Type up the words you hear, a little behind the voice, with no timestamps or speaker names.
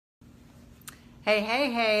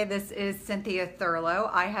Hey, this is Cynthia Thurlow.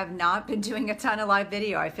 I have not been doing a ton of live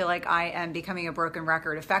video. I feel like I am becoming a broken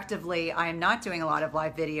record. Effectively, I am not doing a lot of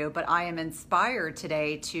live video, but I am inspired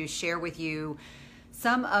today to share with you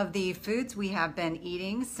some of the foods we have been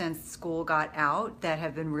eating since school got out that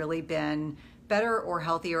have really been better or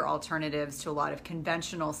healthier alternatives to a lot of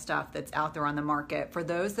conventional stuff that's out there on the market. For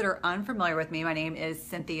those that are unfamiliar with me, my name is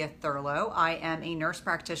Cynthia Thurlow. I am a nurse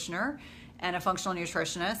practitioner and a functional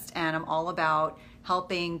nutritionist, and I'm all about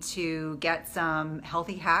helping to get some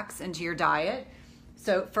healthy hacks into your diet.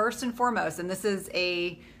 So first and foremost, and this is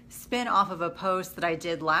a spin off of a post that I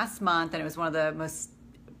did last month, and it was one of the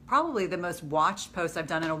probably the most watched posts I've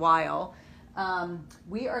done in a while.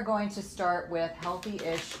 We are going to start with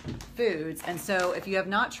healthy-ish foods. And so if you have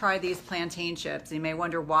not tried these plantain chips, you may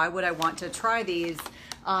wonder, why would I want to try these?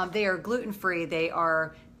 They are gluten-free, they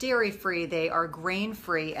are dairy-free, they are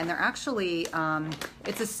grain-free, and they're actually,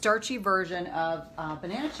 it's a starchy version of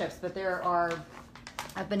banana chips, but there are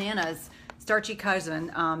bananas, starchy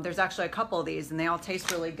cousin. There's actually a couple of these and they all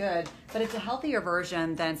taste really good, but it's a healthier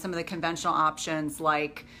version than some of the conventional options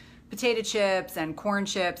like potato chips and corn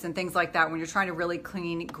chips and things like that. When you're trying to really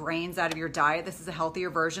clean grains out of your diet, this is a healthier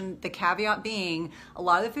version. The caveat being, a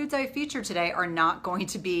lot of the foods I feature today are not going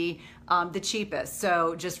to be the cheapest.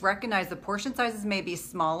 So just recognize the portion sizes may be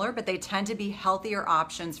smaller, but they tend to be healthier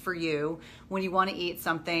options for you when you want to eat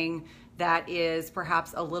something that is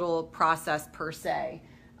perhaps a little processed per se.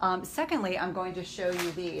 Secondly, I'm going to show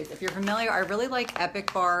you these. If you're familiar, I really like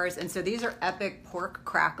Epic bars, and so these are Epic pork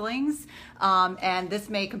cracklings, and this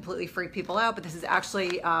may completely freak people out, but this is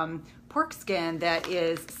actually pork skin that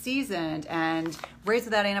is seasoned and raised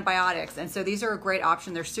without antibiotics, and so these are a great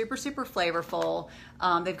option. They're super flavorful.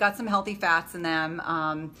 They've got some healthy fats in them,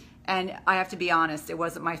 and I have to be honest, it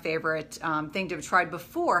wasn't my favorite thing to have tried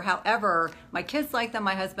before. However, my kids like them,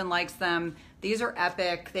 my husband likes them. These are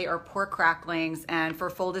Epic, they are pork cracklings, and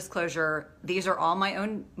for full disclosure, these are all my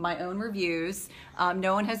own reviews.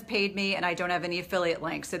 No one has paid me, and I don't have any affiliate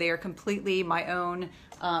links, so they are completely my own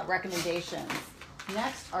recommendations.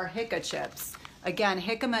 Next are jicama chips. Again,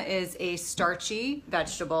 jicama is a starchy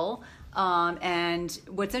vegetable, and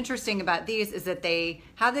what's interesting about these is that they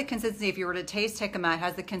have the consistency, if you were to taste jicama, it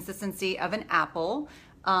has the consistency of an apple,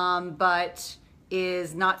 but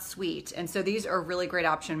is not sweet. And so these are a really great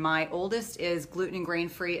option. My oldest is gluten and grain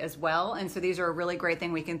free as well. And so these are a really great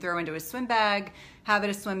thing we can throw into a swim bag, have it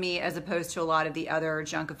a swim meet, as opposed to a lot of the other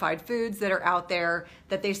junkified foods that are out there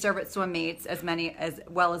that they serve at swim meets, as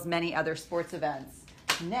well as many other sports events.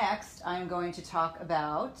 Next, I'm going to talk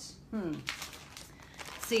about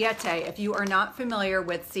Siete. If you are not familiar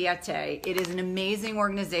with Siete, it is an amazing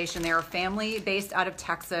organization. They are a family based out of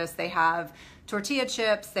Texas. They have tortilla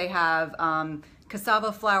chips, they have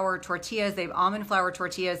cassava flour tortillas, they have almond flour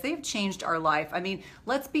tortillas. They've changed our life. I mean,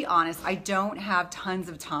 let's be honest, I don't have tons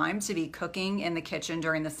of time to be cooking in the kitchen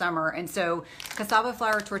during the summer, and so cassava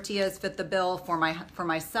flour tortillas fit the bill for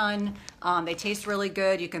my son. They taste really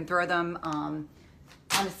good. You can throw them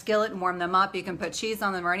on a skillet and warm them up. You can put cheese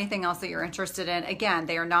on them or anything else that you're interested in. Again,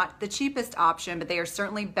 they are not the cheapest option, but they are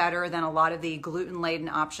certainly better than a lot of the gluten-laden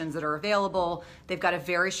options that are available. They've got a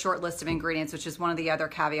very short list of ingredients, which is one of the other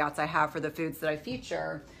caveats I have for the foods that I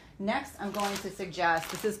feature. Next, I'm going to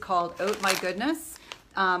suggest, this is called Oat My Goodness.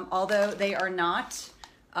 Although they are not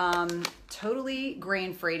totally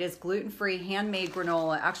grain-free, it is gluten-free, handmade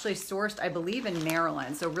granola, actually sourced, I believe, in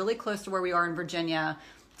Maryland, so really close to where we are in Virginia.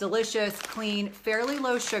 Delicious, clean, fairly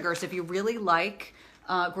low sugar. So if you really like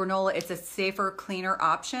granola, it's a safer, cleaner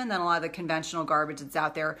option than a lot of the conventional garbage that's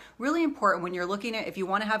out there. Really important when you're looking at, if you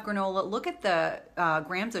want to have granola, look at the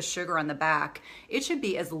grams of sugar on the back. It should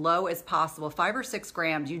be as low as possible, 5 or 6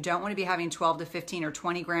 grams. You don't want to be having 12 to 15 or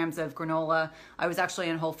 20 grams of granola. I was actually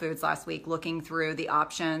in Whole Foods last week looking through the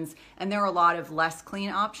options, and there are a lot of less clean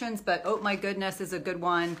options, but Oat My Goodness is a good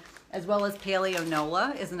one, as well as Paleo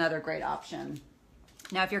Nola is another great option.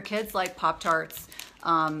 Now, if your kids like Pop-Tarts,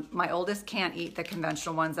 my oldest can't eat the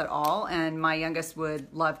conventional ones at all, and my youngest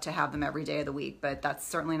would love to have them every day of the week, but that's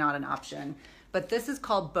certainly not an option. But this is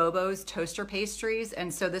called Bobo's Toaster Pastries,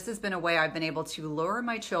 and so this has been a way I've been able to lure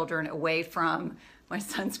my children away from, my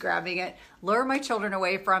son's grabbing it, lure my children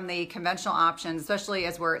away from the conventional options, especially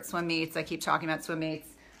as we're at swim meets. I keep talking about swim meets.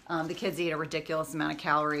 The kids eat a ridiculous amount of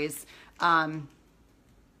calories.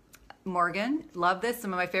 Morgan, love this.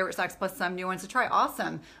 Some of my favorite snacks, plus some new ones to try.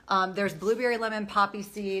 Awesome. There's blueberry lemon poppy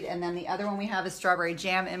seed, and then the other one we have is strawberry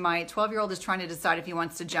jam, and my 12-year-old is trying to decide if he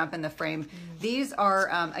wants to jump in the frame. These are,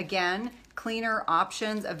 again, cleaner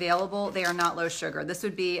options available. They are not low sugar. This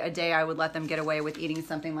would be a day I would let them get away with eating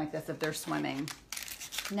something like this if they're swimming.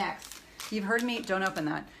 Next, You've heard me, don't open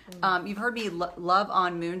that. You've heard me love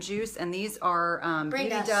on moon juice, and these are beauty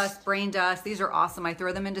dust, brain dust. These are awesome. I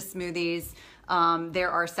throw them into smoothies. There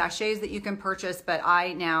are sachets that you can purchase, but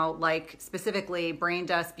I now like specifically brain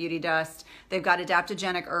dust, beauty dust. They've got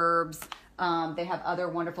adaptogenic herbs. They have other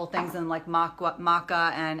wonderful things in like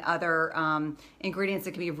maca and other ingredients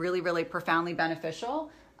that can be really, really profoundly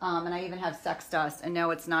beneficial. And I even have sex dust. And no,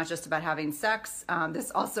 it's not just about having sex. This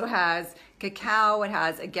also has cacao. It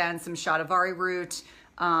has, again, some shatavari root,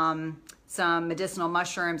 some medicinal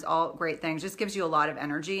mushrooms, all great things. Just gives you a lot of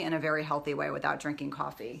energy in a very healthy way without drinking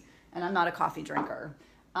coffee. And I'm not a coffee drinker.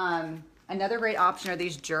 Another great option are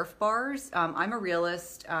these Jerf bars. I'm a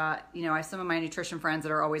realist. You know, I have some of my nutrition friends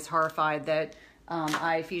that are always horrified that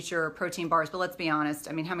I feature protein bars, but let's be honest.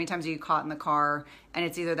 I mean, how many times are you caught in the car and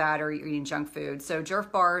it's either that or you're eating junk food? So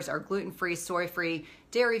Jerf bars are gluten-free, soy-free,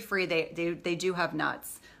 dairy-free. They do have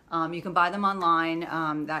nuts. You can buy them online.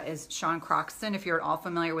 That is Sean Croxton. If you're at all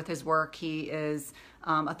familiar with his work, he is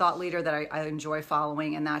a thought leader that I enjoy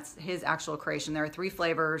following, and that's his actual creation. There are 3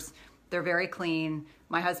 flavors. They're very clean.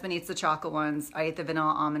 My husband eats the chocolate ones. I eat the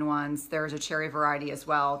vanilla almond ones. There's a cherry variety as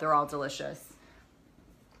well. They're all delicious.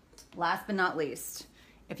 Last but not least,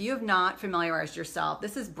 if you have not familiarized yourself,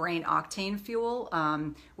 this is brain octane fuel,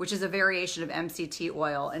 which is a variation of MCT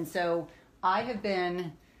oil. And so I have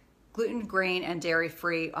been gluten, grain, and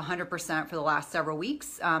dairy-free 100% for the last several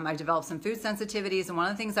weeks. I developed some food sensitivities, and one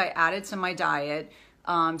of the things I added to my diet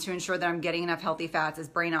to ensure that I'm getting enough healthy fats is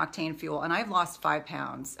brain octane fuel, and I've lost 5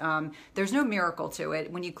 pounds. There's no miracle to it.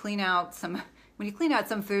 When you clean out some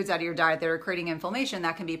foods out of your diet that are creating inflammation,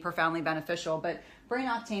 that can be profoundly beneficial. But brain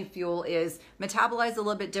octane fuel is metabolized a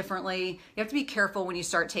little bit differently. You have to be careful when you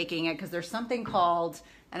start taking it because there's something called,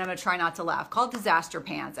 and I'm going to try not to laugh, called disaster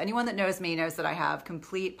pants. Anyone that knows me knows that I have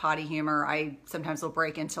complete potty humor. I sometimes will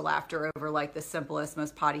break into laughter over like the simplest,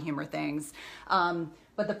 most potty humor things. But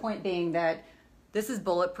the point being that this is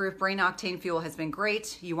bulletproof. Brain octane fuel has been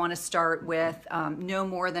great. You want to start with no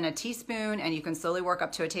more than a teaspoon, and you can slowly work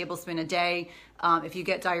up to a tablespoon a day. If you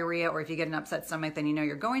get diarrhea or if you get an upset stomach, then you know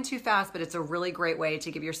you're going too fast, but it's a really great way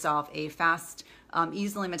to give yourself a fast,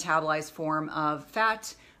 easily metabolized form of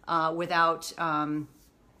fat without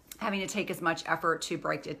having to take as much effort to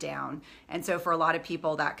break it down. And so for a lot of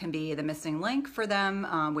people, that can be the missing link for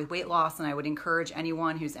them with weight loss, and I would encourage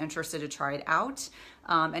anyone who's interested to try it out.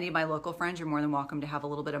 Any of my local friends, you're more than welcome to have a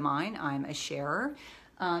little bit of mine. I'm a sharer.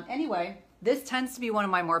 Anyway, this tends to be one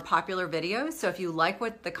of my more popular videos, so if you like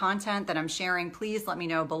the content that I'm sharing, please let me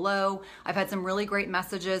know below. I've had some really great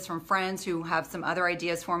messages from friends who have some other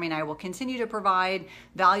ideas for me, and I will continue to provide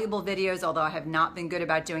valuable videos, although I have not been good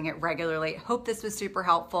about doing it regularly. Hope this was super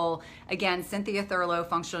helpful. Again, Cynthia Thurlow,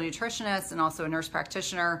 functional nutritionist and also a nurse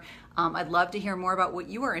practitioner. I'd love to hear more about what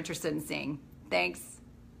you are interested in seeing. Thanks.